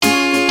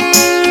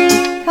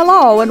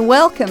Hello and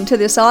welcome to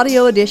this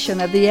audio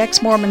edition of the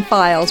Ex-Mormon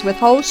Files with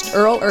host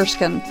Earl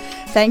Erskine.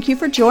 Thank you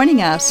for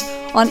joining us.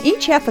 On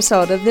each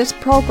episode of this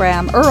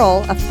program,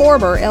 Earl, a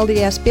former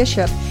LDS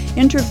bishop,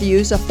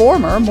 interviews a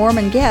former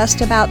Mormon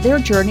guest about their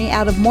journey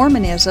out of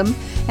Mormonism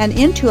and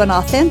into an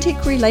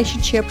authentic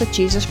relationship with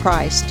Jesus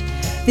Christ.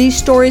 These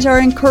stories are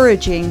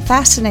encouraging,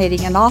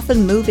 fascinating, and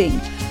often moving.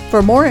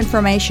 For more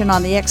information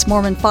on the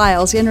Ex-Mormon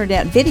Files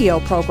internet video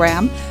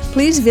program,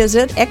 please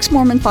visit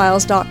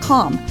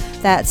exmormonfiles.com.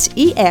 That's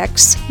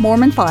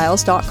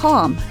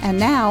exmormonfiles.com. And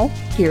now,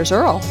 here's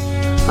Earl.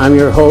 I'm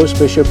your host,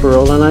 Bishop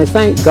Earl, and I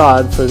thank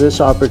God for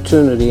this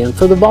opportunity and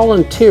for the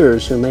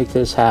volunteers who make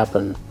this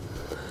happen.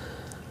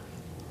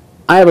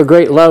 I have a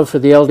great love for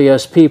the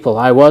LDS people.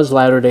 I was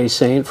Latter-day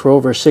Saint for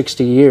over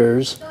 60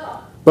 years,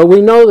 but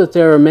we know that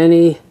there are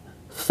many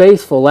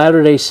faithful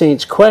Latter-day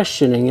Saints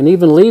questioning and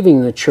even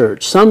leaving the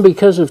church, some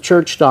because of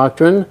church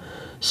doctrine,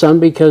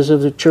 some because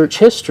of the church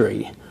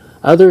history.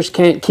 Others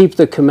can't keep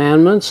the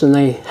commandments and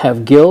they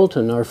have guilt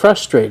and are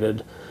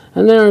frustrated.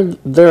 And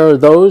there are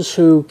those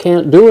who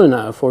can't do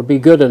enough or be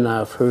good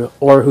enough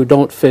or who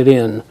don't fit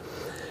in.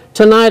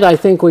 Tonight I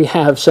think we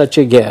have such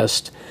a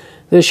guest.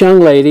 This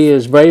young lady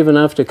is brave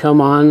enough to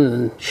come on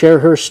and share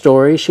her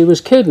story. She was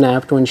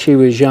kidnapped when she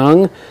was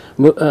young,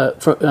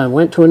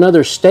 went to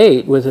another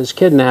state with his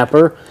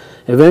kidnapper,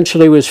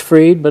 eventually was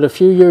freed, but a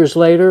few years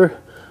later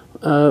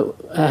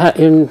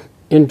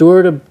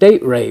endured a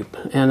date rape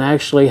and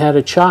actually had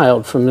a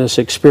child from this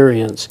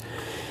experience.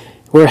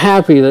 We're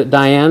happy that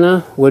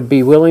Dianna would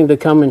be willing to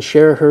come and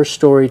share her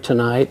story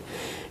tonight,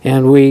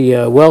 and we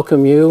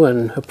welcome you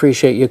and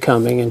appreciate you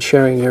coming and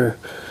sharing your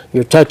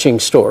touching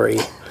story.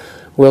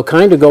 We'll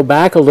kind of go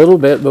back a little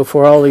bit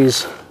before all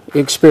these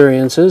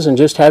experiences and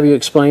just have you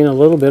explain a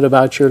little bit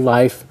about your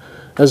life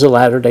as a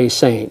Latter-day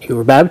Saint. You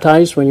were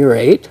baptized when you were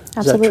 8, Absolutely.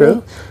 Is that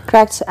true?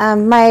 Correct.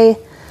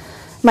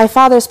 My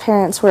father's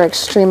parents were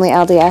extremely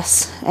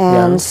LDS,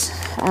 and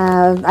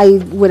I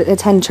would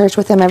attend church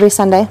with them every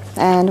Sunday.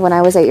 And when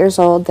I was 8 years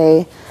old,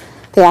 they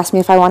asked me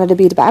if I wanted to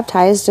be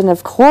baptized, and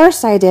of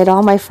course I did.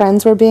 All my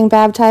friends were being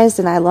baptized,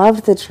 and I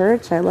loved the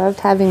church. I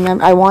loved having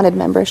I wanted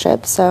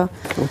membership, so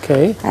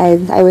okay.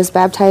 I was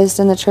baptized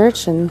in the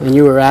church. And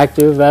you were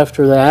active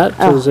after that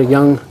as a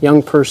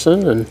young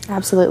person, and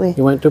absolutely.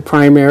 You went to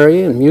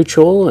primary and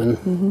mutual, and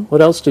what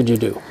else did you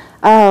do?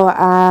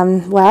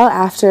 Well,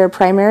 after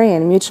primary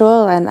and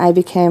mutual, and I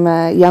became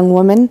a young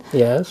woman.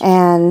 Yes.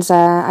 And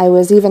I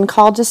was even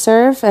called to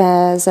serve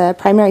as a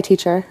primary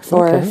teacher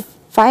for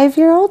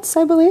 5-year-olds,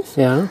 I believe.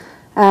 Yeah.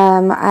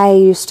 I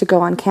used to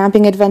go on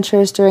camping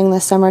adventures during the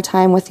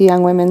summertime with the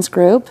young women's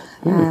group.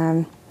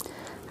 I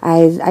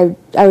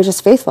was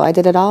just faithful. I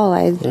did it all.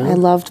 I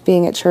loved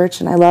being at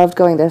church, and I loved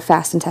going to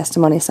Fast and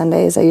Testimony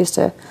Sundays. I used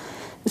to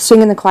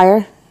sing in the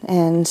choir,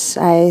 and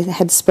I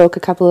had spoke a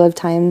couple of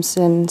times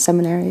in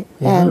seminary.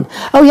 Yeah.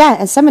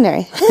 And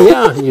seminary.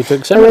 Yeah, you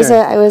took seminary.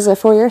 I was a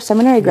 4-year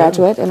seminary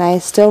graduate, and I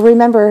still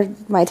remember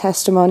my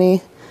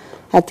testimony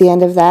at the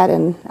end of that,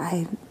 and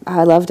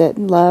I loved it.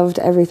 Loved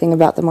everything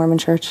about the Mormon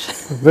Church.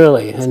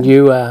 Really? And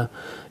you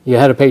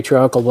had a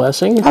patriarchal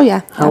blessing? Oh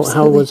yeah.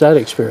 How was that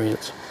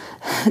experience?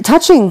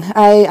 Touching.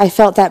 I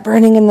felt that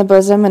burning in the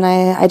bosom, and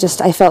I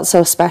felt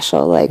so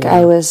special. Like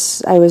I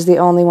was the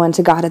only one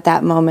to God at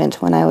that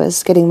moment when I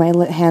was getting my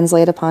hands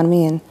laid upon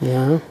me, and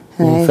you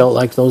felt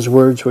like those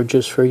words were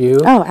just for you.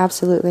 Oh,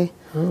 absolutely.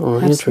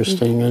 Oh, absolutely.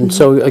 Interesting. And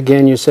so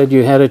again, you said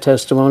you had a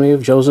testimony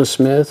of Joseph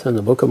Smith and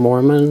the Book of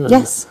Mormon. And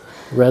yes.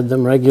 Read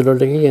them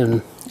regularly,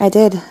 and I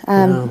did.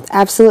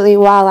 Absolutely.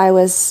 While I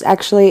was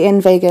actually in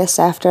Vegas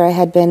after I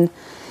had been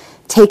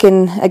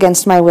taken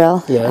against my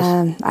will.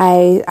 Yes.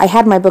 I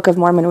had my Book of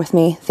Mormon with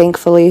me,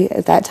 thankfully,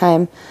 at that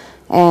time,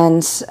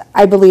 and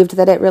I believed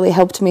that it really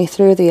helped me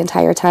through the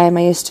entire time.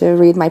 I used to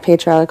read my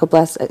patriarchal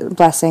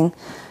blessing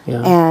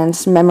and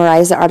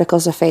memorize the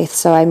Articles of Faith,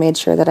 so I made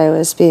sure that I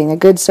was being a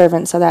good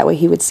servant, so that way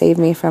he would save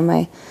me from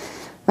my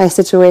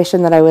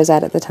situation that I was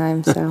at the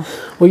time. So,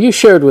 well, you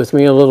shared with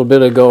me a little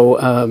bit ago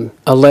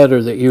a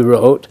letter that you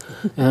wrote,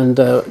 and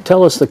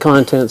tell us the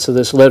contents of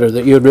this letter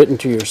that you had written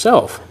to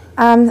yourself.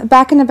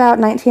 Back in about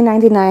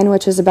 1999,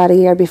 which is about a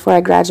year before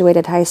I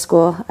graduated high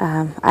school,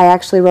 I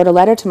actually wrote a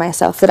letter to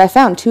myself that I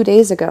found 2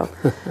 days ago.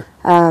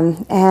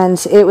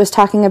 And it was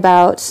talking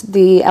about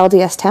the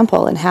LDS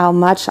temple and how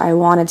much I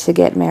wanted to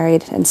get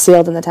married and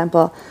sealed in the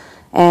temple.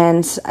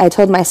 And I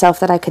told myself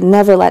that I could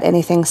never let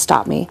anything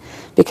stop me,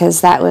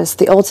 because that was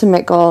the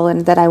ultimate goal,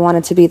 and that I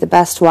wanted to be the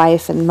best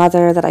wife and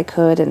mother that I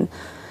could, and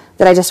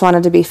that I just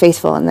wanted to be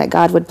faithful, and that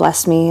God would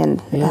bless me. And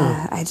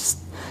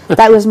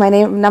that was my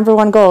number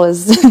one goal,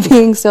 is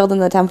being sealed in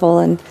the temple.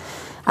 And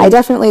I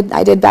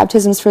did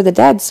baptisms for the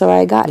dead, so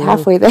I got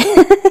halfway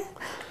there.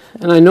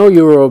 And I know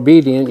you were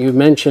obedient. You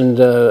mentioned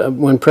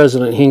when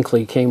President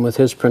Hinckley came with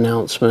his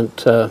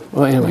pronouncement.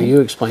 Anyway,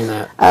 you explain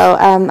that.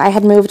 I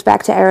had moved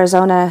back to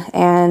Arizona,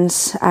 and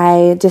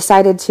I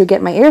decided to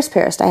get my ears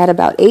pierced. I had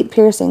about 8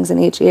 piercings in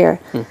each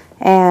ear.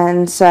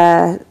 And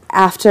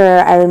after,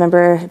 I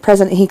remember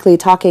President Hinckley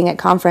talking at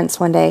conference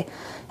one day,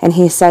 and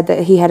he said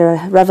that he had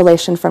a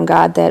revelation from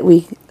God that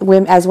we,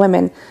 as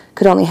women,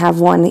 could only have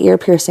one ear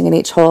piercing in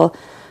each hole.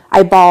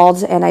 I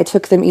bawled, and I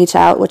took them each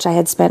out, which I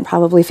had spent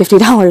probably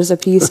 $50 a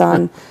piece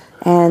on,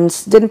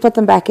 and didn't put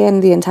them back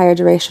in the entire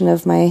duration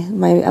of my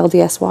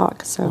LDS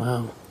walk. So,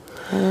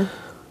 wow.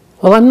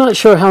 Well, I'm not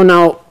sure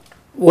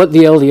what the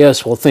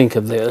LDS will think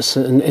of this,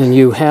 and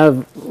you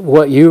have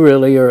what you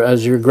really are,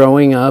 as you're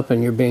growing up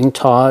and you're being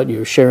taught,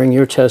 you're sharing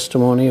your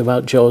testimony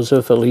about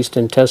Joseph, at least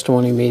in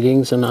testimony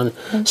meetings and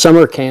on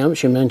summer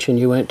camps. You mentioned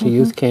you went to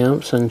youth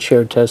camps and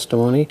shared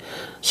testimony.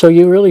 So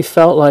you really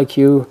felt like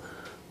you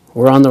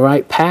were on the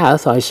right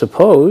path, I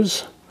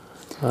suppose.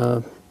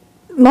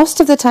 Most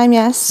of the time,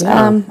 yes.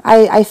 Yeah.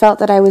 I felt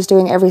that I was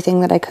doing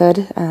everything that I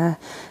could,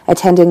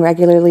 attending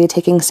regularly,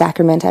 taking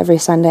sacrament every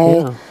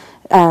Sunday,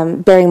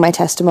 bearing my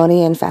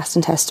testimony in fast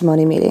and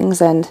testimony meetings,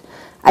 and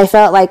I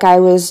felt like I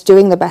was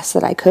doing the best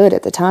that I could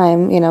at the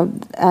time,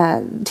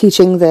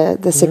 teaching the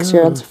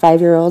 6-year-olds,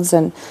 5-year-olds,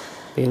 and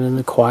being in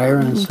the choir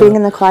and stuff. Being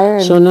in the choir.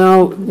 And so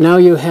now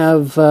you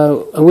have,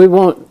 we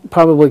won't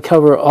probably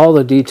cover all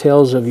the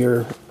details of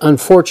your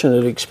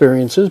unfortunate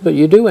experiences, but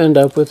you do end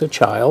up with a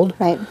child.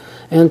 Right.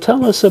 And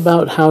tell us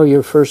about how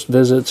your first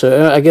visits,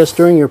 I guess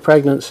during your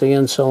pregnancy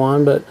and so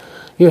on, but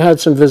you had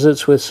some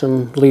visits with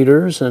some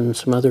leaders and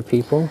some other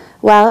people.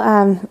 Well,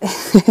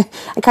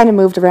 I kind of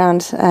moved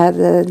around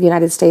the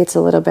United States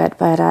a little bit,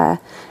 but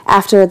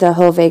after the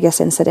whole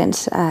Vegas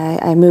incident,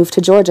 I moved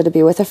to Georgia to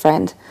be with a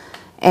friend.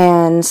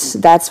 And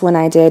that's when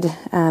I did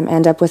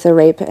end up with a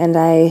rape, and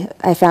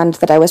I found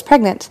that I was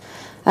pregnant.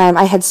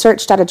 I had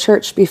searched out a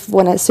church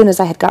as soon as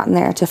I had gotten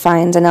there to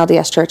find an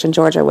LDS church in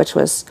Georgia, which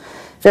was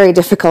very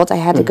difficult. I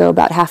had to go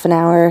about half an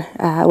hour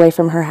away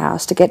from her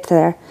house to get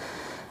there.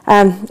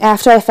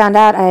 After I found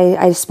out,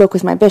 I spoke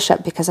with my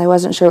bishop because I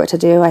wasn't sure what to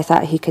do. I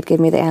thought he could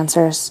give me the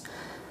answers.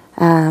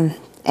 And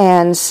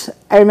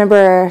I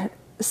remember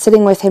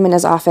sitting with him in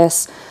his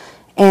office,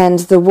 and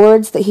the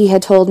words that he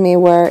had told me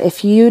were,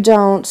 if you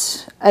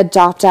don't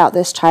adopt out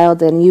this child,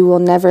 then you will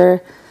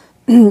never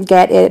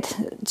get it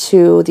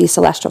to the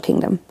celestial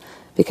kingdom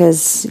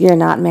because you're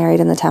not married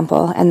in the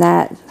temple. And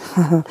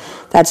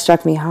that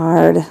struck me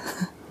hard.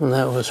 And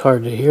that was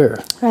hard to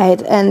hear. Right.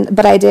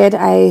 But I did.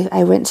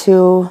 I went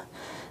to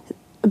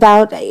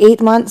about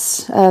 8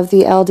 months of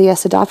the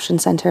LDS Adoption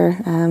Center,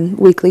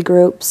 weekly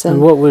groups.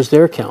 And what was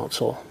their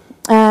counsel?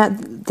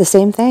 The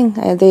same thing.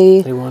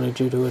 They wanted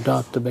you to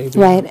adopt the baby.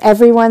 Right.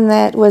 Everyone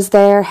that was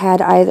there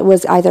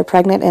was either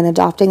pregnant and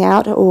adopting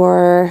out,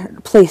 or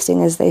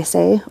placing, as they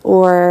say,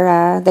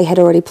 or they had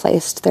already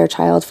placed their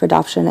child for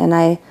adoption. And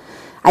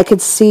I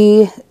could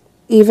see,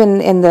 even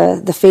in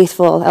the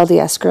faithful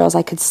LDS girls,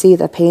 I could see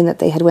the pain that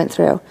they had went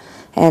through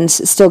and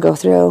still go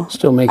through.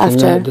 Still making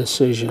that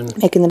decision.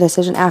 Making the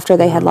decision after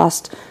they had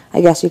lost, I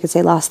guess you could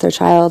say, lost their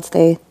child.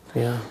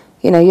 Yeah.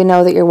 You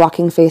know that you're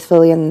walking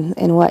faithfully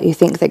in what you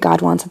think that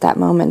God wants at that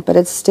moment, but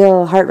it's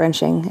still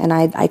heart-wrenching, and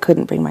I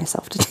couldn't bring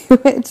myself to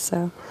do it.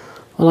 So,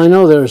 well, I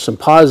know there are some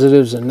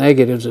positives and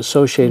negatives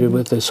associated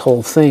with this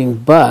whole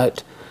thing,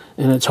 and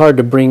it's hard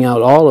to bring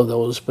out all of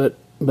those, but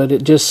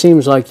it just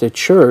seems like the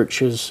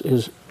church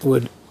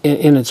would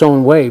in its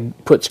own way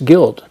puts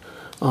guilt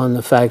on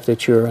the fact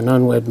that you're an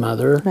unwed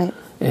mother, right.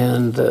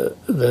 And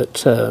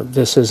that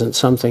this isn't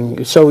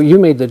something. So you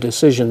made the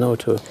decision, though,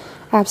 to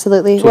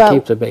absolutely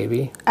keep the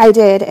baby. I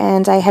did,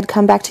 and I had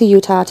come back to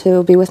Utah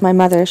to be with my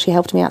mother. She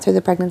helped me out through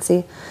the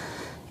pregnancy,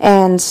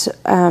 and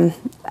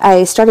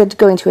I started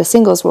going to a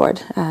singles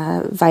ward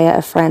via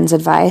a friend's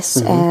advice,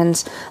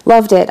 and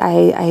loved it.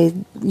 I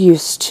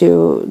used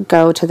to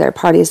go to their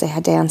parties. They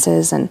had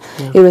dances, and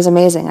it was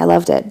amazing. I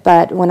loved it.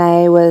 But when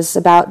I was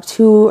about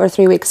 2 or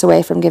 3 weeks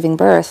away from giving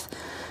birth,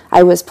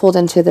 I was pulled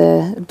into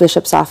the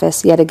bishop's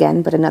office yet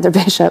again, but another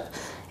bishop,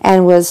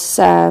 and was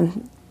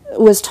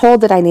told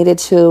that I needed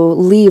to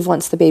leave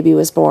once the baby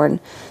was born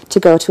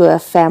to go to a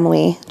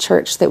family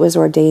church that was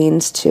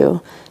ordained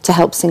to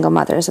help single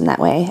mothers in that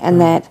way, and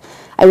that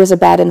I was a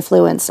bad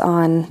influence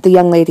on the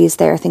young ladies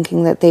there,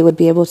 thinking that they would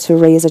be able to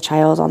raise a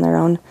child on their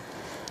own.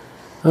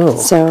 Oh.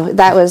 So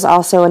that was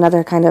also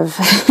another kind of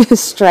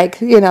strike,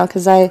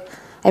 because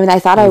I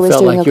thought I was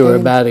doing okay. You felt like you were a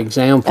bad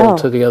example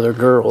to the other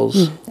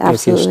girls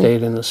if you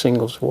stayed in the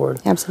singles ward.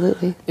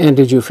 Absolutely. And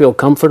did you feel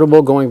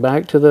comfortable going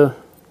back to the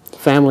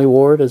family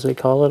ward, as they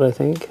call it, I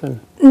think?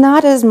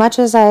 Not as much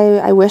as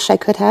I wish I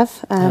could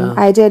have.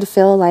 I did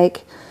feel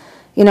like,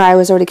 I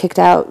was already kicked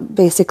out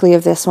basically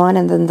of this one,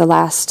 and then the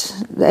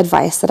last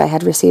advice that I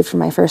had received from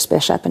my first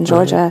bishop in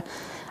Georgia,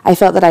 I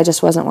felt that I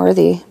just wasn't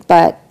worthy.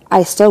 But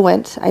I still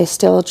went. I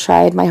still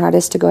tried my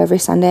hardest to go every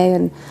Sunday,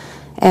 and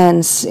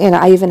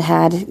I even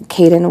had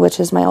Caden, which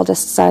is my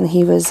oldest son.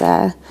 He was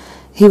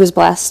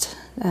blessed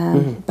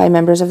by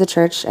members of the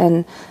church,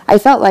 and I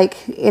felt like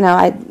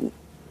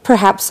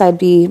perhaps I'd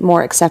be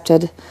more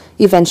accepted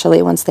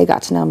eventually once they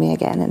got to know me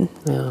again. And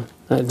yeah,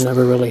 that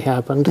never really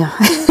happened. No,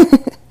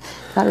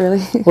 not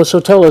really. Well, so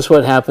tell us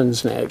what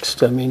happens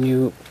next. I mean,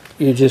 you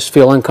you just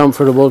feel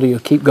uncomfortable? Do you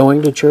keep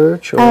going to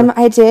church? Or?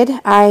 I did.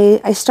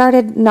 I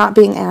started not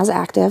being as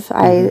active.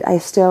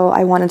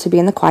 I wanted to be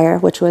in the choir,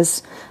 which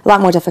was a lot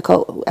more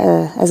difficult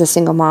as a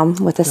single mom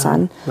with a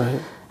son.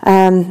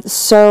 Right.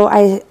 So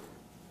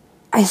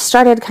I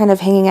started kind of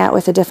hanging out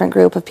with a different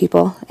group of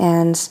people,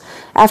 and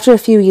after a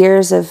few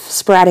years of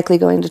sporadically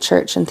going to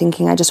church and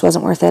thinking I just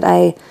wasn't worth it,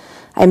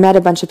 I met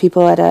a bunch of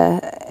people at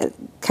a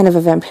kind of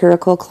a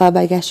vampirical club,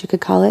 I guess you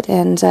could call it,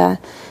 and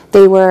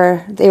they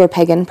were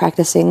pagan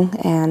practicing,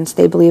 and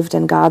they believed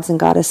in gods and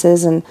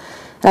goddesses, and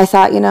I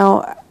thought,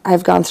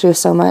 I've gone through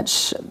so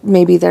much,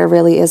 maybe there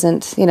really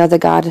isn't, the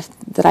God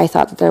that I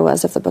thought that there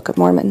was of the Book of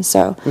Mormon.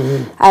 So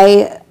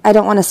I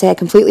don't want to say I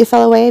completely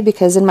fell away,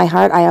 because in my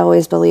heart I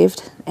always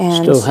believed.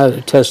 And still had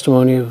a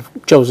testimony of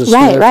Joseph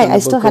Smith. Right. I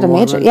still had a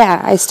major,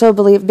 I still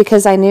believed,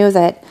 because I knew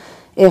that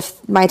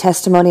if my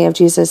testimony of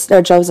Jesus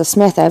or Joseph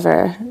Smith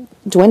ever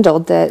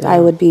dwindled, that I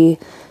would be,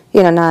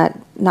 not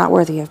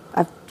worthy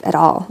of at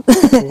all,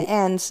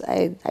 and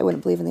I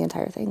wouldn't believe in the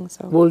entire thing.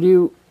 So.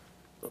 Well,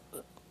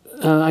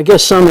 I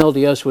guess some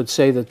LDS would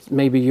say that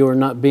maybe you're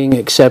not being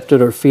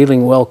accepted or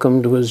feeling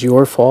welcomed was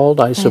your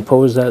fault. I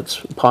suppose that's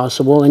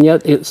possible, and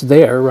yet it's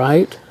there,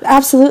 right?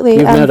 Absolutely.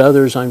 You've met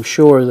others, I'm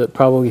sure, that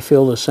probably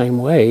feel the same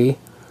way.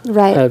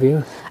 Right. Have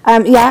you?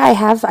 Yeah, I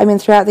have. I mean,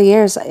 throughout the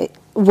years,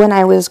 when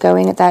I was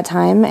going at that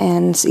time,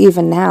 and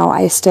even now,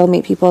 I still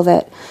meet people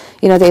that,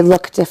 they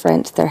look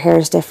different, their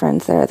hair's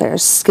different, their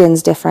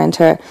skin's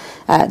different, or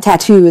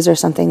tattoos or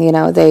something,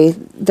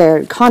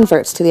 they're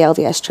converts to the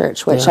LDS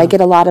Church, which I get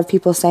a lot of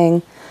people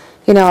saying,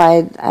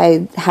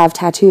 I have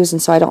tattoos,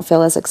 and so I don't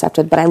feel as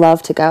accepted, but I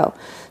love to go.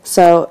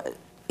 So,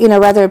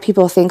 whether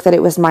people think that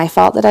it was my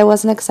fault that I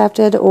wasn't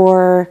accepted,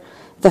 or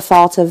the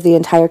fault of the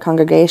entire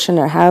congregation,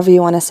 or however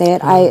you want to say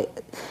it,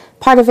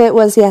 part of it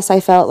was, yes, I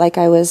felt like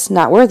I was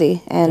not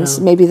worthy, and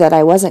maybe that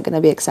I wasn't going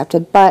to be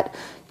accepted, but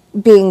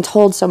being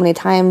told so many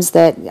times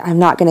that I'm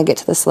not going to get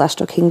to the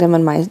celestial kingdom,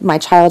 and my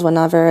child will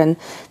never, and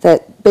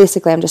that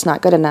basically I'm just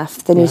not good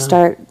enough, then you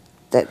start,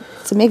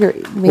 it's a major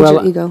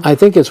ego. I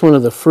think it's one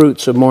of the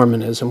fruits of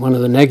Mormonism, one of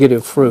the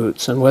negative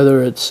fruits, and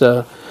whether it's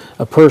a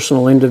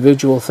personal,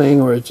 individual thing,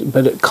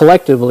 but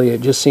collectively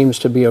it just seems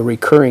to be a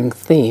recurring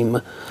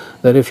theme,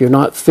 that if you're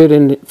not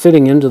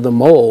fitting into the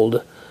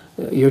mold,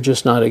 you're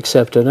just not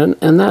accepted.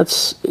 And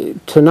that's,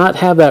 to not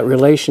have that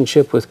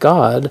relationship with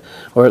God,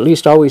 or at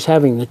least always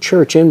having the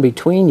church in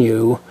between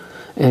you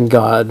and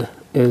God,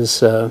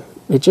 is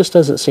it just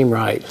doesn't seem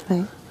right.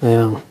 Right.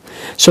 Yeah.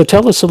 So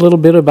tell us a little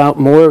bit about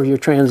more of your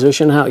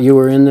transition, how you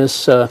were in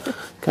this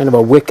kind of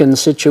a Wiccan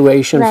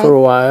situation for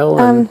a while,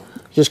 and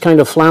just kind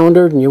of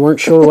floundered and you weren't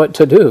sure what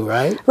to do,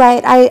 right?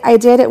 Right. I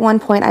did at one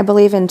point, I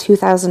believe in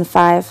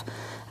 2005,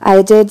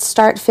 I did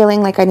start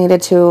feeling like I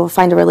needed to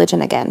find a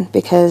religion again,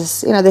 because,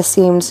 this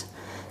seemed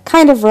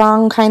kind of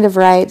wrong, kind of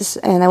right,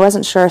 and I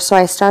wasn't sure. So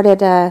I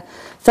started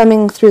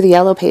thumbing through the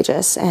Yellow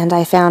Pages, and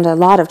I found a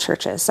lot of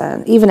churches,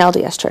 even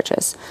LDS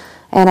churches.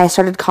 And I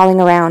started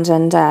calling around,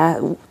 and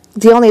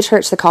the only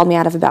church that called me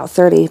out of about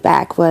 30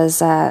 back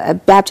was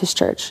a Baptist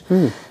church.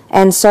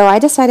 And so I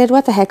decided,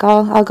 what the heck,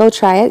 I'll go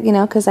try it,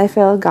 because I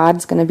feel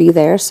God's going to be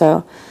there.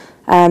 So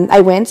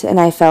I went,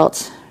 and I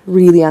felt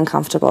really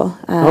uncomfortable.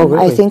 Really?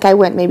 I think I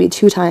went maybe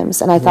 2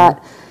 times, and I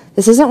thought,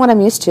 this isn't what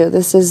I'm used to.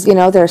 This is,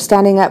 they're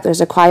standing up,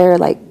 there's a choir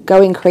like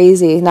going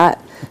crazy, not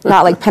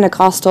like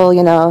Pentecostal,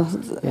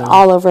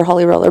 all over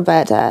Holy Roller,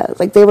 but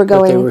like they were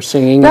going. But they were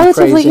singing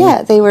relatively,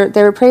 and praising.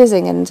 they were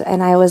praising,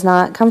 and I was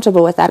not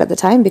comfortable with that at the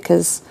time,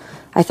 because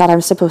I thought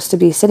I'm supposed to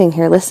be sitting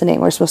here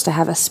listening. We're supposed to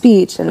have a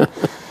speech,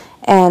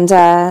 and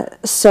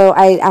so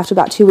after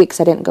about 2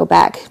 weeks I didn't go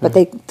back, but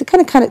they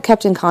kind of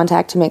kept in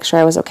contact to make sure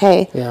I was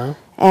okay. Yeah.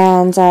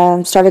 And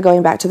started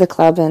going back to the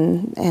club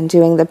and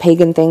doing the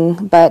pagan thing,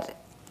 but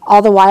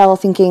all the while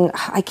thinking,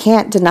 I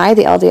can't deny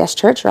the LDS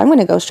Church, or I'm going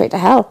to go straight to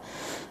hell.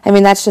 I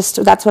mean, that's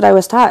what I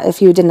was taught.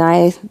 If you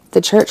deny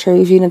the church, or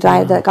if you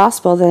deny the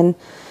gospel, then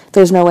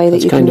there's no way that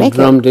you can make it. It's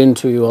kind of drummed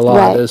into you a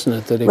lot, isn't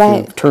it? That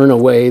if you turn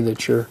away,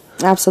 that your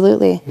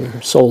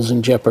soul's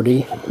in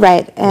jeopardy.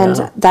 Right,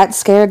 and that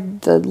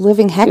scared the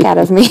living heck out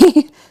of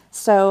me.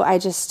 So I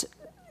just,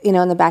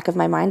 in the back of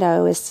my mind, I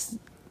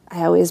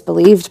always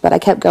believed, but I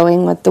kept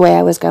going with the way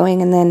I was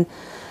going. And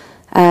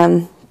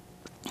then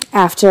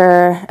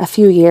after a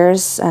few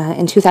years,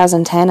 in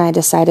 2010, I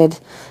decided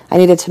I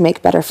needed to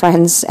make better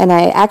friends. And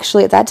I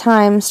actually, at that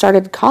time,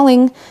 started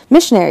calling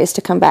missionaries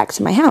to come back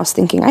to my house,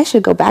 thinking I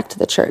should go back to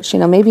the church.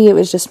 Maybe it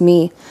was just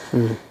me.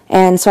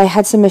 And so I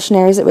had some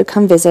missionaries that would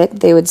come visit.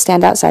 They would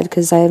stand outside,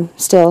 because I'm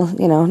still,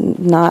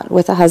 not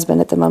with a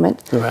husband at the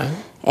moment. Right.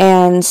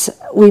 And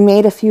we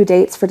made a few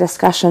dates for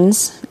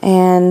discussions,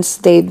 and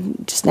they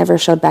just never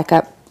showed back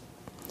up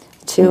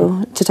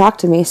to talk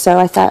to me. So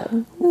I thought,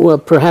 well,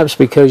 perhaps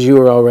because you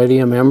were already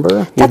a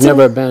member, you'd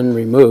never been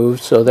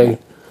removed, so they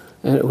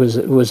And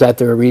was that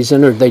their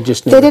reason, or they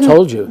just never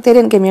told you? They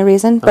didn't give me a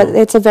reason, but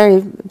it's a very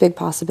big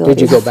possibility.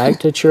 Did you go back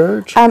to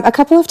church? A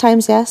couple of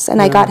times, yes,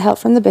 and I got help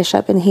from the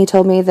bishop, and he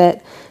told me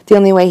that the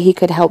only way he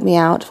could help me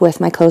out with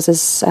my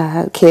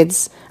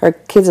kids'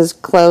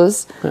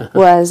 clothes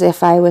was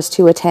if I was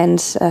to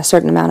attend a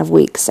certain amount of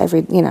weeks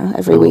every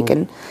week,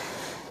 and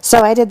so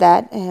I did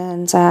that,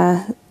 and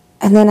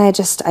then I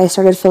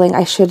started feeling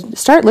I should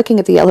start looking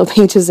at the Yellow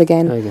Pages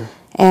again.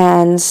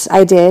 And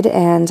I did,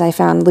 and I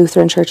found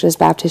Lutheran churches,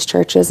 Baptist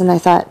churches, and I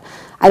thought,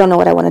 I don't know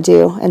what I want to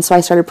do. And so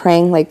I started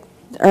praying, like,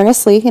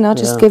 earnestly,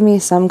 just give me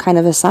some kind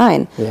of a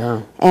sign.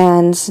 Yeah.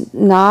 And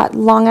not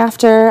long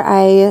after,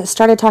 I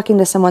started talking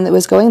to someone that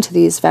was going to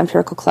these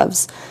vampirical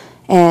clubs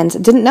and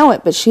didn't know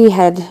it, but she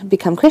had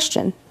become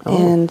Christian.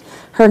 And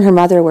her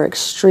mother were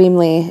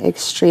extremely,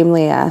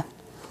 extremely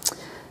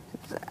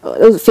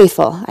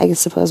faithful, I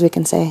suppose we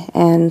can say.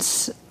 And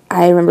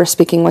I remember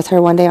speaking with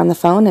her one day on the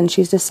phone, and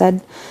she just said,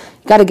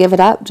 "You got to give it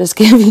up. Just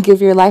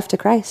give your life to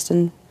Christ."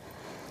 And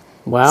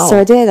wow. So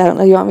I did. I don't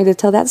know. You want me to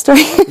tell that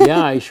story?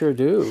 Yeah, I sure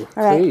do.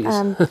 All right.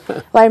 Please.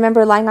 Well, I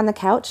remember lying on the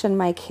couch, and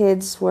my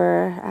kids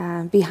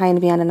were behind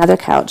me on another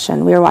couch,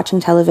 and we were watching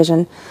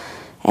television.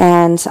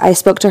 And I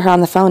spoke to her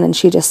on the phone, and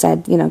she just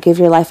said, "Give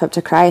your life up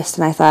to Christ."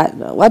 And I thought,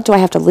 what do I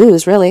have to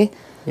lose, really?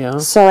 Yeah.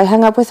 So I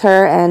hung up with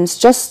her, and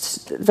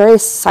just very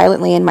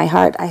silently in my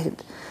heart,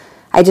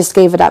 I just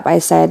gave it up. I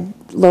said,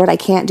 "Lord, I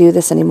can't do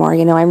this anymore.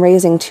 I'm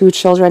raising 2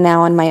 children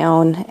now on my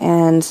own,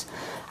 and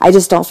I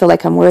just don't feel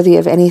like I'm worthy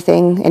of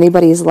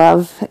anybody's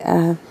love,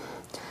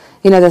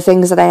 the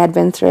things that I had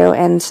been through."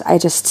 And I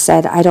just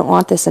said, "I don't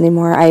want this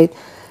anymore.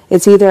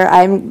 It's either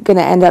I'm going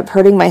to end up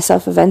hurting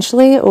myself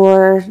eventually,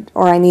 or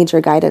I need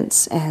your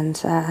guidance."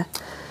 And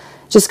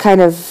just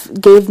kind of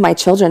gave my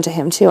children to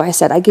him too. I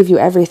said, "I give you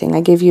everything.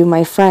 I give you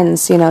my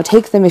friends.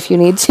 Take them if you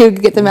need to,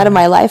 get them out of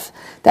my life.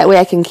 That way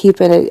I can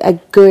keep a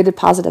good,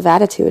 positive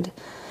attitude."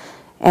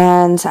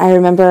 And I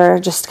remember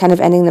just kind of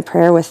ending the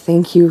prayer with,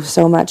 "Thank you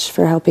so much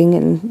for helping,"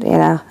 and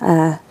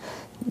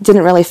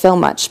didn't really feel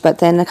much. But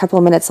then a couple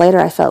of minutes later,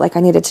 I felt like I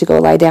needed to go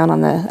lie down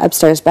on the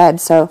upstairs bed.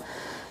 So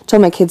I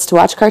told my kids to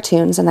watch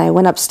cartoons, and I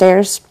went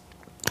upstairs.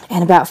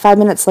 And about 5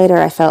 minutes later,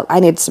 I felt I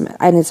need some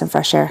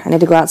fresh air. I need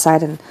to go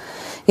outside. And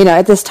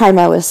at this time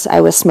I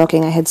was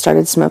smoking. I had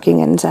started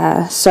smoking, and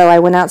so I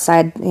went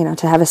outside,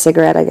 to have a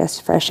cigarette, I guess,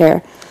 fresh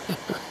air.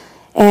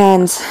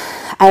 And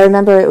I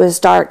remember it was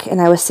dark, and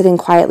I was sitting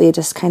quietly,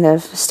 just kind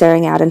of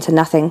staring out into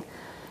nothing.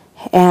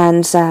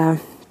 And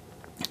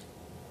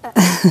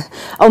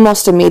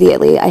almost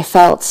immediately, I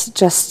felt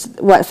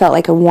just what felt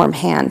like a warm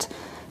hand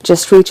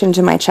just reach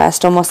into my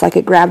chest, almost like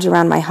it grabbed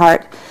around my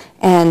heart.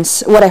 And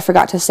what I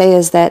forgot to say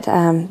is that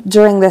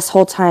during this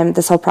whole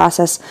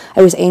process,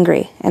 I was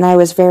angry, and I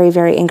was very,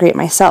 very angry at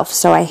myself.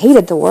 So I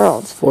hated the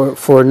world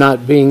for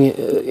not being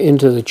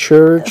into the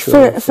church,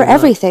 for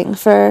everything,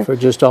 for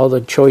just all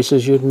the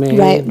choices you'd made.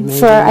 Right.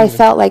 I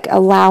felt like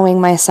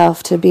allowing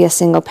myself to be a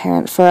single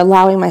parent, for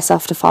allowing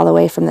myself to fall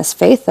away from this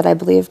faith that I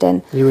believed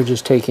in. You were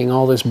just taking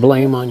all this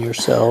blame on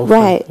yourself,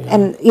 right?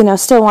 And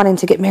still wanting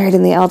to get married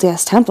in the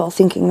LDS temple,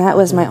 thinking that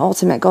was my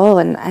ultimate goal,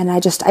 and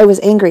I was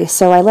angry,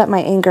 so I let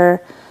my anger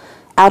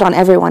out on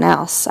everyone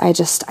else. I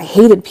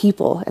hated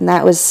people, and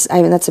that's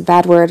a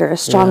bad word or a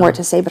strong word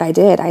to say, but I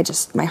did.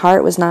 My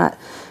heart was not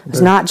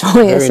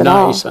joyous at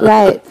all. Huh?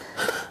 Right.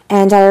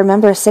 And I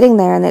remember sitting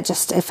there, and it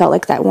felt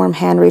like that warm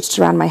hand reached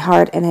around my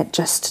heart, and it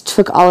just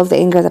took all of the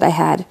anger that I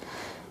had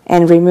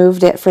and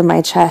removed it from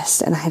my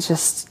chest, and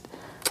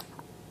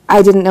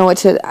I didn't know what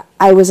to,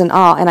 I was in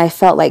awe, and I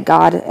felt like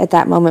God at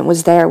that moment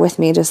was there with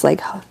me, just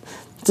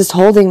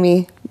holding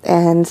me,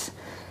 and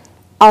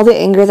all the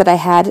anger that I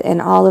had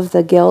and all of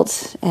the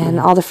guilt and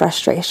all the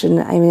frustration,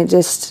 it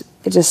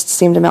just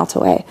seemed to melt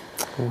away.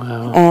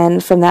 Wow.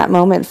 And from that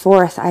moment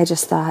forth, I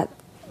just thought,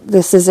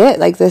 this is it.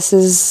 This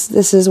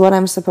is what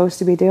I'm supposed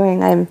to be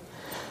doing.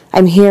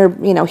 I'm here,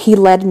 he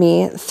led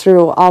me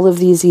through all of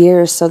these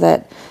years so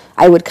that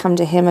I would come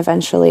to him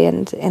eventually,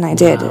 and I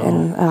did.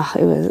 And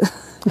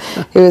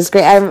it was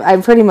great.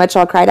 I'm pretty much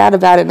all cried out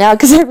about it now,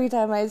 because every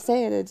time I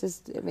say it,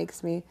 it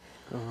makes me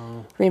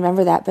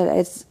remember that. But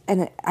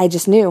I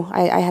just knew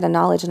I had a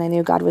knowledge, and I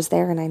knew God was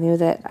there, and I knew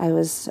that I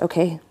was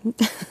okay.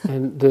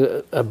 And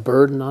a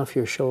burden off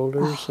your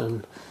shoulders,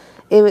 and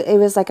it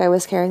was like I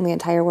was carrying the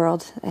entire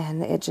world,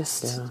 and it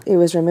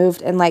was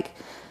removed. And like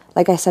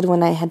I said,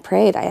 when I had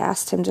prayed, I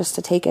asked him just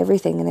to take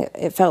everything, and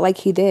it felt like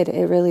he did.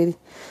 It really.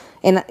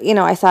 And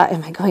I thought,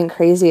 am I going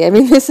crazy?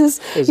 This is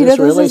this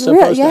really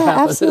supposed to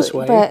happen absolutely. This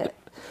way?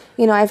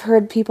 But I've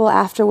heard people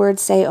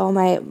afterwards say, "Oh,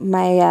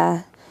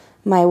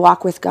 my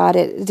walk with God,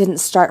 it didn't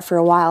start for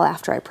a while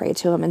after I prayed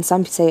to him," and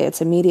some say it's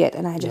immediate.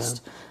 And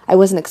I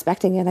wasn't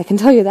expecting it. I can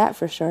tell you that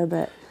for sure.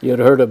 But you'd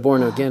heard of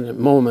born again at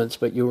moments,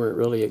 but you weren't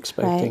really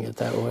expecting it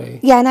that way.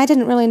 Yeah, and I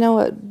didn't really know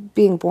what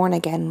being born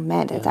again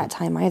meant at that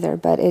time either.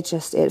 But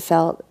it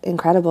felt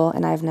incredible,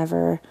 and I've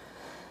never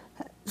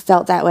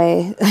felt that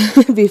way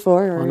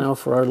before. Well, now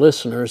for our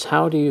listeners,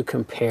 how do you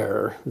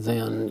compare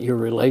then your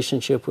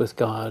relationship with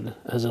God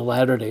as a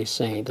Latter-day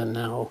Saint and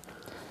now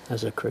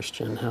as a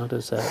Christian? How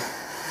does that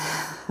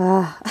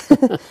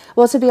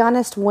Well, to be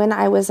honest, when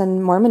I was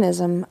in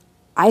Mormonism,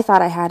 I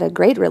thought I had a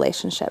great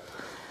relationship.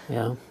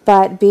 Yeah.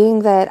 But being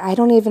that I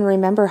don't even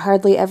remember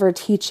hardly ever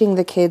teaching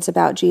the kids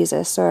about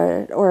Jesus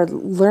or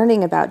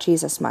learning about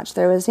Jesus much.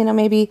 There was,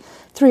 maybe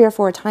 3 or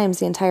 4 times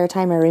the entire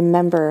time I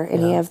remember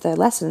any of the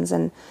lessons.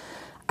 And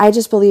I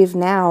just believe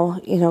now,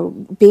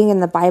 being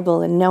in the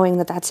Bible and knowing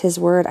that that's His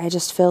Word, I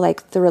just feel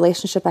like the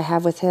relationship I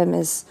have with Him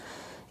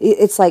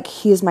it's like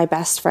He's my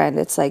best friend.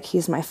 It's like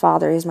He's my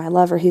father. He's my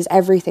lover. He's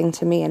everything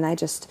to me. And I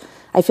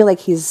feel like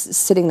He's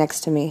sitting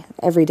next to me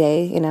every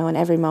day, in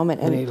every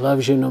moment. And He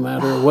loves you no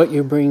matter what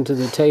you bring to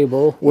the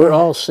table. We're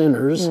all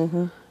sinners.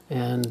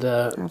 And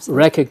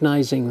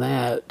recognizing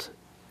that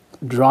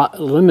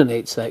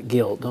eliminates that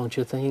guilt, don't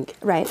you think?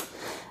 Right.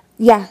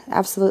 Yeah,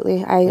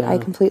 absolutely. I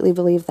completely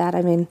believe that.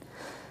 I mean...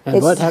 And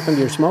what happened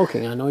to your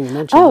smoking? I know you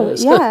mentioned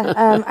this.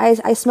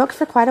 I smoked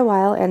for quite a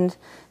while, and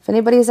if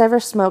anybody's ever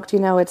smoked,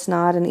 it's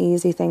not an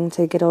easy thing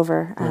to get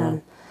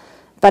over.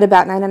 But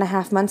about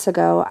 9.5 months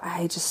ago,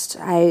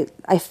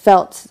 I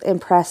felt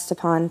impressed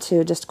upon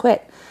to just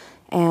quit.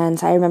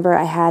 And I remember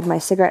I had my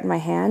cigarette in my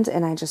hand,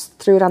 and I just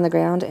threw it on the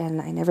ground,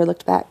 and I never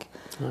looked back.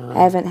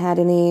 I haven't had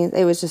any,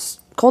 it was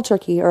just cold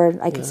turkey, or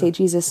I could say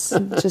Jesus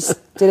just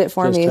did it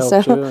for me.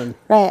 So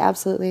right,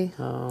 absolutely.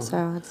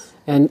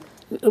 And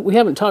we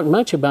haven't talked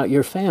much about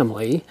your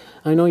family.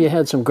 I know you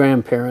had some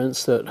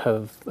grandparents that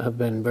have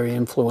been very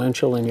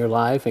influential in your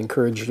life,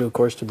 encouraged you, of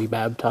course, to be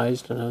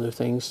baptized and other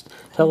things.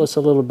 Tell us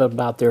a little bit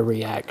about their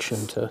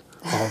reaction to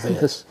all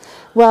this.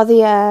 Well,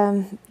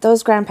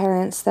 those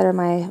grandparents that are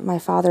my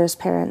father's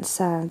parents,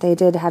 they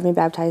did have me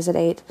baptized at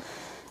 8.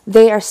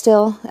 They are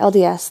still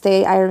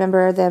LDS. I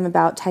remember them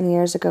about 10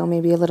 years ago,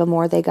 maybe a little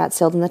more. They got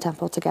sealed in the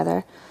temple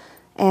together,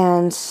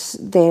 and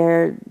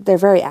they're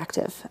very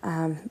active.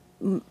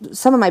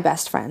 Some of my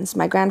best friends,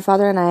 my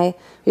grandfather and I,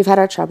 we've had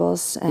our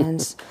troubles,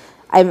 and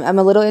I'm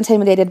a little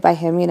intimidated by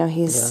him.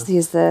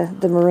 He's the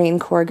Marine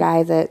Corps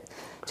guy that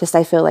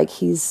I feel like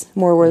he's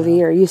more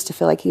worthy, or used to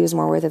feel like he was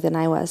more worthy than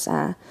I was.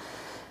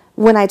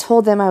 When I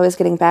told them I was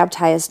getting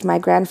baptized, my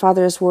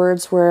grandfather's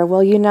words were,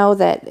 "Well, you know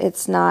that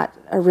it's not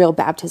a real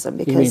baptism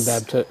because." You mean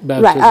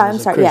baptism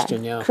as a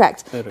Christian? Yeah,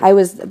 correct. I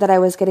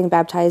was getting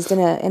baptized in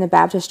a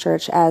Baptist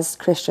church as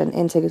Christian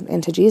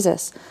into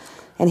Jesus.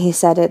 And he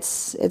said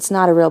it's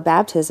not a real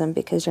baptism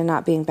because you're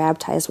not being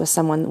baptized with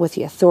someone with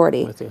the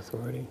authority. With the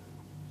authority.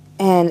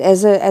 And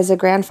as a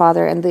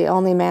grandfather, and the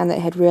only man that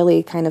had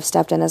really kind of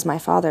stepped in as my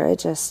father, it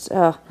just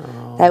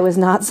that was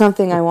not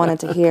something I wanted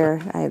to hear.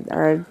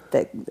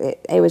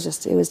 It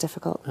was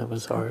difficult. That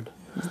was hard.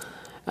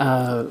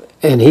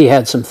 And he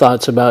had some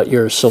thoughts about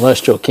your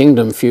celestial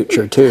kingdom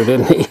future too,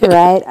 didn't he?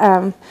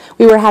 Right.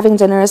 We were having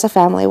dinner as a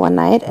family one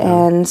night,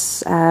 and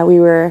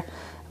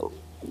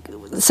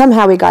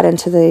somehow we got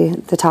into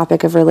the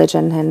topic of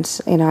religion,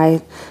 and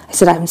I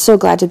said, I'm so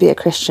glad to be a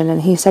Christian,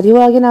 and he said,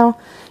 well,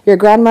 your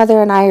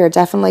grandmother and I are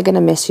definitely going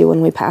to miss you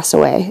when we pass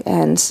away,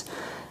 and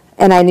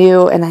I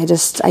knew, and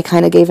I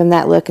kind of gave him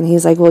that look, and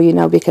he's like,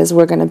 well, because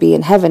we're going to be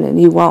in heaven and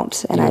you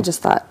won't, and I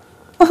just thought,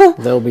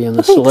 they'll be in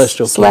the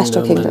celestial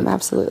kingdom,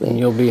 absolutely, and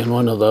you'll be in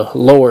one of the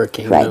lower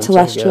kingdoms, right?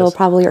 Celestial,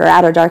 probably, or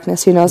outer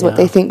darkness. Who knows what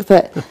they think?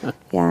 But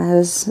yeah, it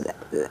was,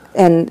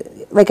 and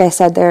like I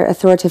said, they're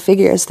authoritative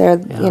figures. They're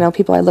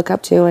people I look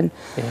up to, and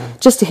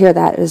just to hear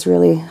that is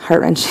really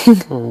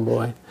heart-wrenching. Oh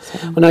boy!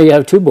 Well, now you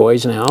have 2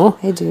 boys now.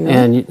 I do,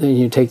 and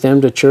you take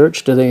them to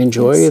church. Do they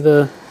enjoy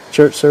the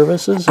church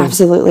services?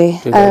 Absolutely.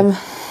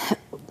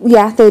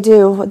 Yeah, they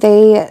do.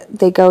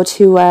 They go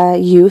to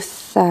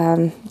youth.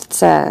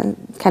 It's a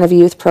kind of a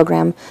youth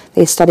program.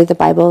 They study the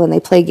Bible and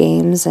they play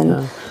games,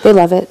 and they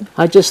love it.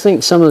 I just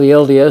think some of the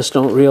LDS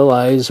don't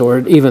realize or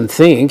even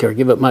think or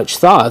give it much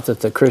thought that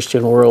the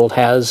Christian world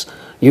has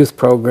youth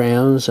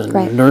programs and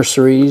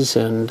nurseries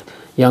and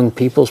young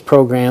people's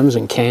programs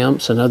and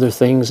camps and other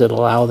things that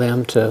allow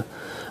them to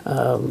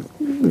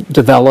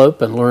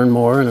develop and learn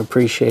more and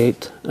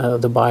appreciate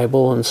the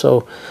Bible. And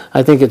so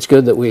I think it's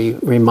good that we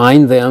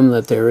remind them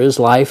that there is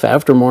life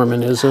after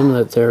Mormonism,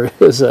 that there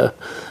is a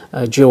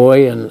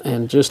joy,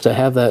 and just to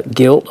have that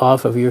guilt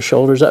off of your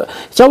shoulders.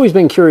 It's always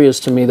been curious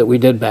to me that we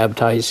did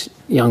baptize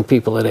young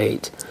people at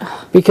 8,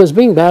 because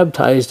being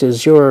baptized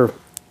is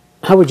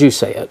how would you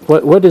say it?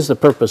 What is the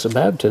purpose of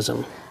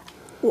baptism?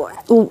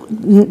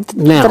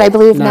 That I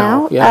believe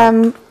now?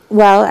 Yeah.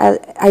 Well,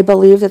 I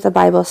believe that the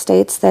Bible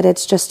states that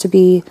it's just to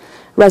be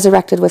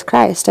resurrected with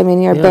Christ. I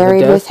mean, you're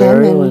buried with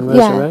Him, and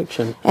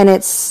resurrection, and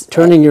it's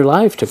turning your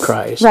life to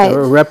Christ,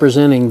 or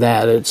representing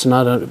that. It's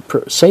not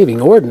a saving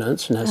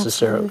ordinance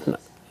necessarily,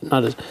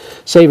 not a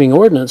saving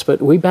ordinance,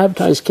 but we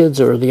baptize kids,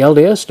 or the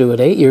LDS do, at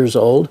 8 years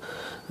old.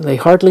 They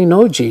hardly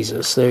know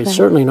Jesus. They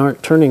certainly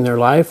aren't turning their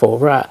life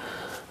over.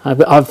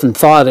 I've often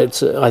thought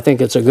I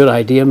think it's a good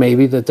idea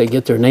maybe that they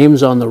get their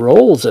names on the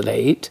rolls at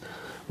 8.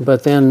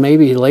 But then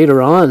maybe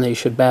later on they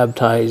should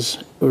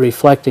baptize,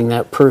 reflecting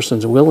that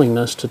person's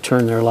willingness to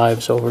turn their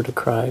lives over to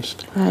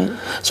Christ. Right.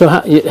 So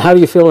how do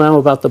you feel now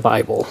about the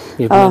Bible?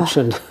 You've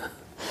mentioned.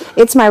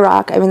 It's my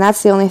rock. I mean,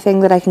 that's the only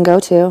thing that I can go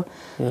to.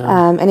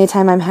 Yeah.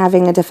 Anytime I'm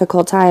having a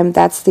difficult time,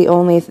 that's the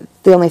only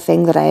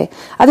thing that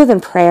other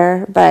than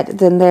prayer, but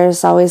then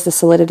there's always the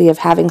solidity of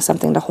having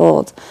something to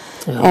hold.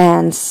 Yeah.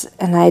 And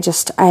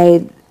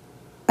I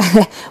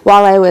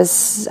while I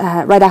was,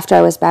 right after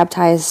I was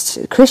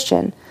baptized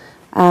Christian,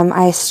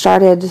 I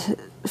started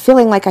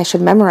feeling like I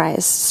should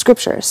memorize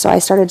scriptures. So I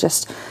started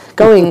just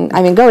going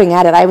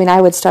at it.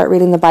 I would start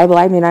reading the Bible.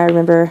 I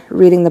remember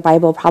reading the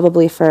Bible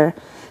probably for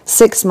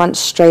 6 months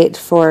straight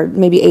for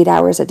maybe 8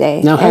 hours a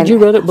day. Now, had you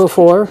read it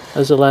before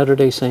as a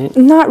Latter-day Saint?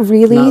 Not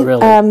really. Not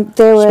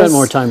really. Spent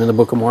more time in the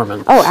Book of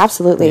Mormon. Oh,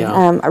 absolutely.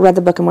 Yeah. I read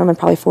the Book of Mormon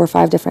probably 4 or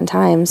 5 different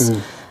times.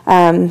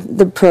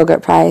 The Pilgrim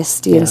Price,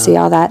 DNC,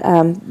 all that.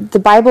 The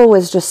Bible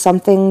was just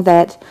something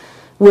that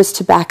was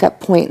to back up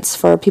points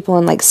for people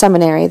in like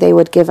seminary. They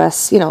would give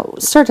us,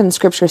 certain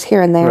scriptures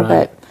here and there, Right.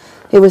 but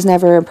it was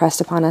never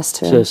impressed upon us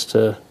to just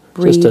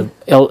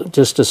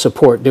to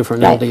support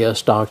different Right.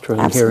 LDS doctrine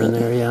Absolutely. here and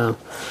there. Yeah.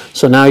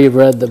 So now you've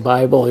read the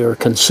Bible, you're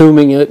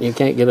consuming it, and you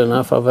can't get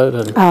enough of it.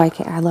 And Oh, I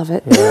can't. I love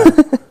it. Yeah.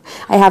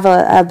 I have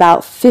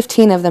about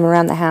 15 of them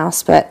around the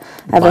house, but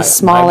I have a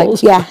small,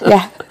 Bibles? I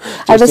have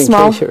a just in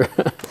small, case you're-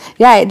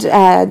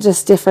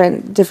 just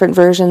different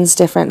versions,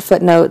 different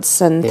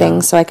footnotes and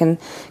things, so I can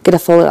get a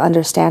full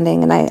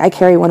understanding. And I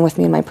carry one with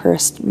me in my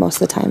purse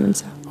most of the time. And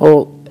so,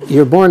 Oh,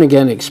 your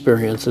born-again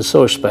experience is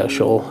so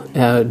special.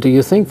 Do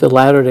you think the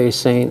Latter-day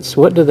Saints,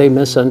 what do they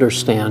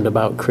misunderstand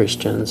about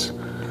Christians,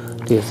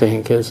 do you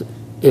think? Is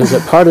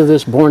it part of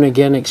this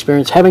born-again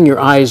experience? Having your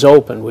eyes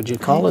open, would you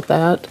call it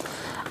that?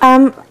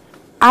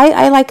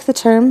 I like the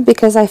term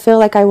because I feel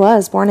like I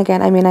was born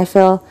again. I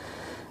feel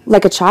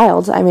like a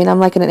child. I'm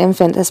like an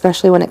infant,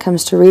 especially when it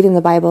comes to reading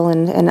the Bible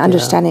and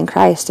understanding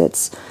Christ.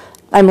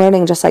 I'm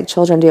learning just like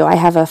children do. I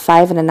have a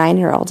 5 and a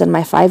 9-year-old, and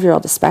my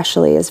 5-year-old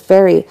especially is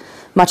very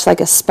much like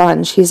a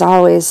sponge. He's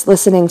always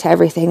listening to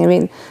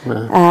everything.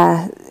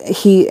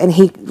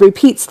 He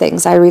repeats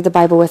things. I read the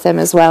Bible with him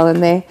as well,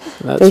 and they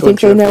think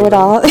they know it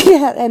all.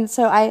 Yeah, and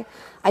so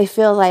I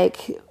feel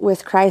like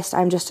with Christ,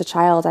 I'm just a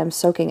child. I'm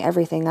soaking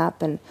everything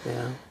up. And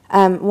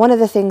one of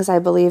the things I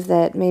believe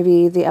that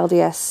maybe the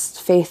LDS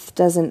faith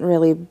doesn't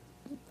really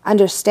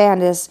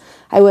understand is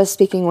I was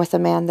speaking with a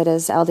man that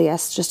is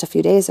LDS just a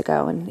few days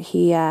ago, and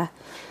he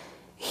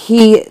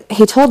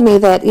told me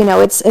that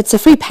it's a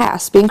free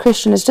pass. Being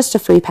Christian is just a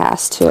free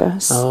pass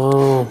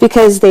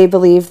because they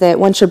believe that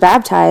once you're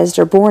baptized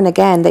or born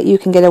again, that you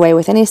can get away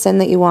with any sin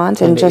that you want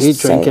and just eat,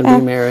 drink, and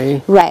be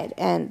merry. Right,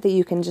 and that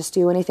you can just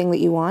do anything that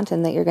you want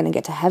and that you're going to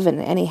get to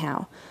heaven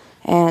anyhow.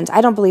 And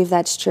I don't believe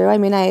that's true.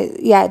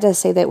 It does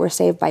say that we're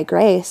saved by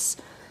grace.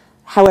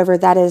 However,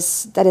 that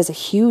is a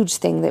huge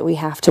thing that we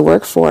have to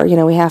work for.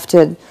 We have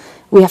to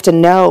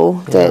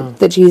know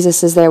that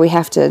Jesus is there. We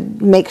have to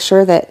make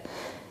sure that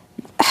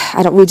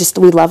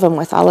we love him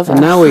with all of our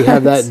And now we hearts.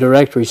 have that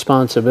direct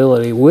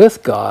responsibility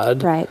with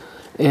God. Right.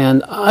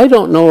 And I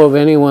don't know of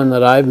anyone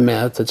that I've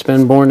met that's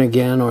been born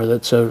again or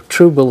that's a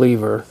true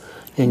believer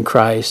in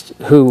Christ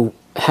who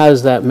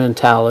has that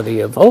mentality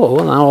of,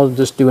 I'll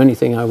just do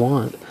anything I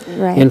want.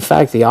 Right. In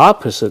fact, the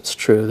opposite's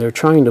true. They're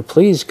trying to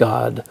please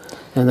God,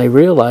 and they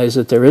realize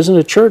that there isn't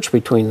a church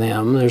between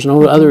them. There's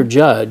no other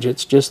judge.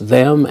 It's just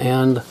them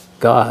and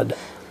God.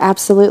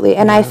 Absolutely.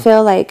 And I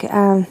feel like,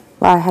 I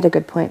had a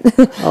good point.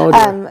 Oh,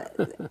 dear.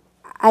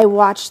 I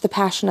watched The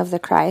Passion of the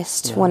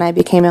Christ when I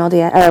became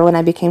when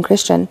I became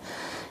Christian,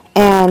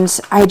 and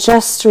I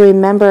just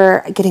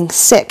remember getting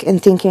sick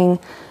and thinking,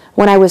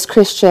 when I was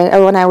Christian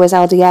or when I was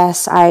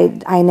LDS,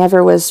 I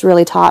never was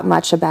really taught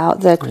much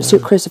about the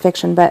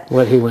crucifixion, but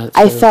What he went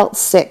through. I felt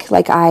sick,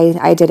 like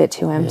I did it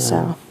to him.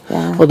 So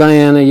yeah. Well,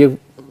 Dianna, you've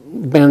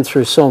been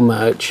through so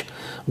much,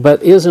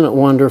 but isn't it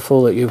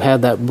wonderful that you've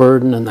had that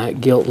burden and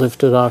that guilt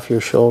lifted off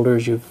your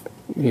shoulders? You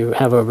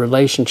have a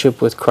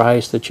relationship with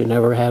Christ that you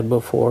never had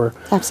before.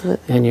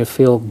 Absolutely. And you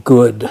feel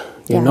good.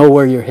 You know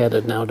where you're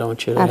headed now,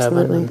 don't you? To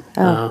Absolutely.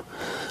 Heaven.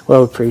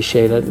 Well,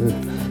 appreciate it.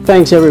 And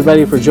thanks,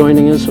 everybody, for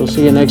joining us. We'll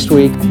see you next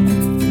week.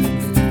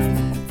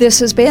 This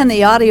has been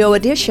the audio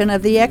edition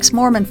of the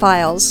Ex-Mormon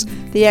Files.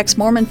 The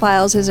Ex-Mormon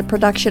Files is a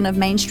production of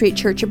Main Street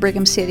Church of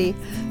Brigham City.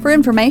 For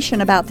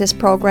information about this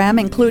program,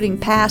 including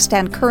past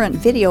and current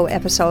video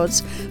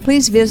episodes,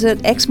 please visit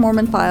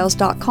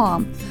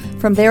exmormonfiles.com.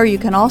 From there, you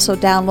can also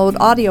download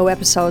audio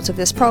episodes of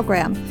this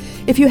program.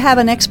 If you have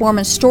an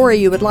Ex-Mormon story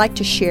you would like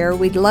to share,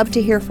 we'd love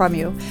to hear from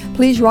you.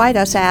 Please write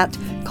us at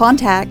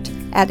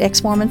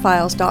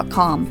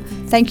contact@exmormonfiles.com.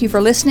 Thank you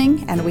for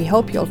listening, and we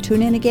hope you'll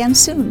tune in again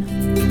soon.